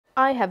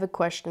I have a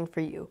question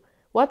for you.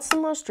 What's the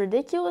most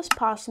ridiculous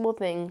possible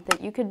thing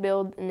that you could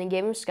build in the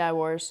game of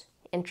Skywars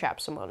and trap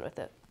someone with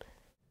it?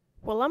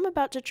 Well, I'm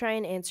about to try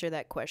and answer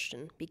that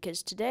question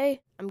because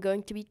today I'm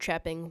going to be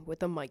trapping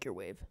with a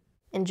microwave.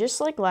 And just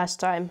like last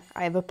time,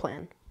 I have a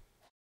plan.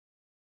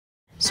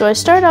 So I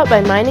start out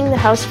by mining the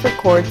house for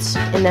quartz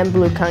and then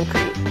blue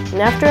concrete.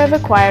 And after I've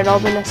acquired all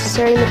the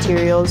necessary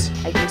materials,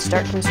 I can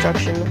start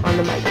construction on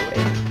the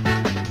microwave.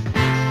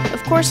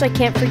 Of course, I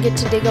can't forget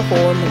to dig a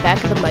hole in the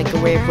back of the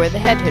microwave where the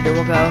head hitter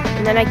will go,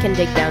 and then I can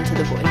dig down to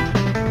the void.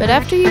 But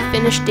after you've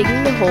finished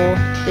digging the hole,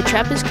 the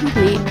trap is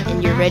complete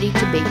and you're ready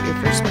to bait your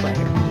first player.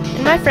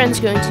 And my friend's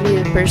going to be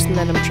the person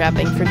that I'm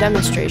trapping for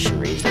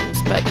demonstration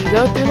reasons, but you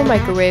go through the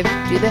microwave,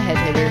 do the head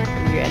hitter,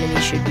 and your enemy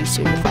should be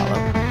soon to follow.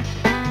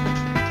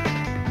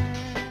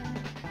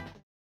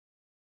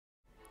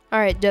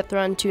 Alright,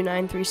 Deathron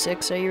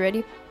 2936, are you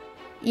ready?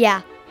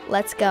 Yeah,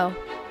 let's go.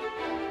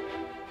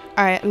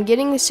 Alright, I'm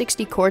getting the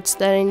 60 quartz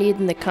that I need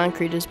in the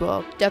concrete as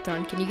well.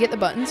 Deathron, can you get the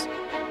buttons?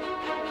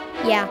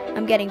 Yeah,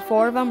 I'm getting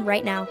 4 of them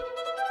right now.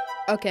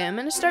 Okay, I'm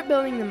gonna start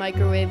building the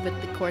microwave with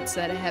the quartz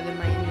that I have in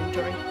my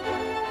inventory.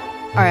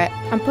 Alright,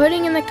 I'm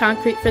putting in the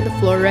concrete for the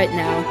floor right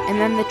now,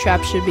 and then the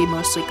trap should be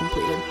mostly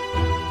completed.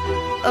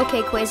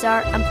 Okay,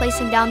 Quasar, I'm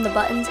placing down the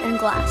buttons and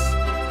glass.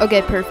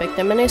 Okay, perfect.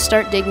 I'm gonna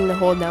start digging the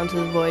hole down to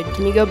the void.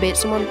 Can you go bait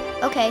someone?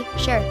 Okay,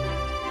 sure.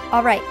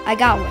 Alright, I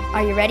got one.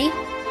 Are you ready?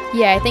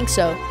 Yeah, I think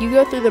so. You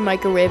go through the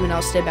microwave and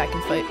I'll stay back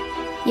and fight.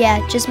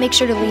 Yeah, just make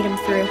sure to lead him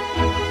through.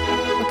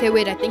 Okay,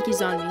 wait, I think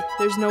he's on me.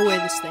 There's no way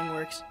this thing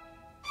works.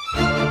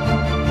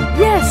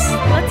 Yes!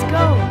 Let's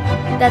go!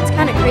 That's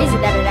kind of crazy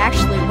that it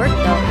actually worked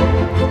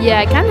though. Yeah,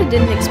 I kind of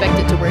didn't expect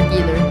it to work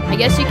either. I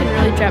guess you can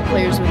really trap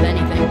players with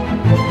anything.